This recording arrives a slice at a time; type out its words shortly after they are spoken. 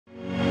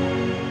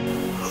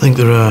think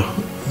there are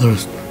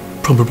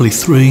probably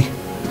three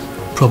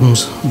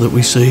problems that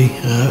we see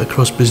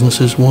across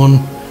businesses. One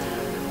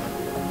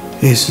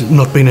is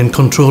not being in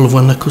control of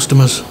when their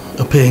customers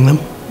are paying them,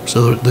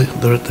 so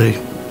they're at the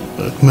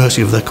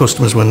mercy of their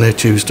customers when they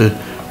choose to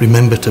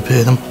remember to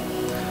pay them.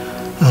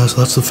 So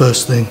that's the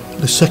first thing.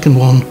 The second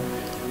one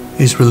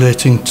is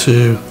relating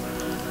to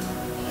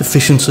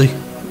efficiency.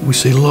 We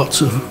see lots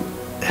of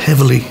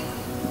heavily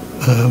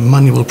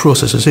manual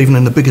processes, even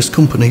in the biggest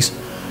companies,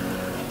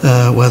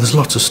 where there's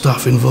lots of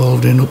staff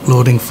involved in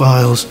uploading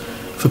files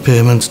for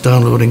payments,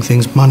 downloading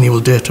things, manual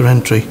data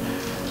entry,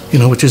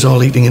 which is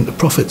all eating into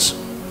profits.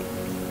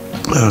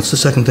 That's the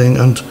second thing,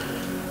 and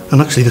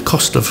actually the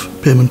cost of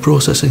payment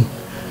processing.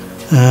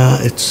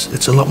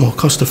 It's a lot more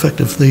cost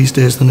effective these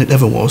days than it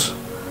ever was,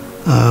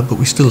 but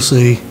we still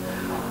see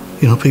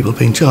people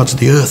being charged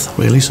the earth,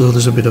 really, so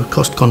there's a bit of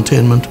cost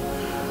containment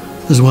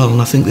as well,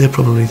 and I think they're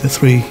probably the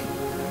three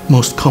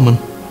most common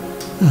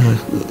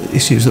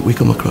issues that we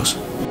come across.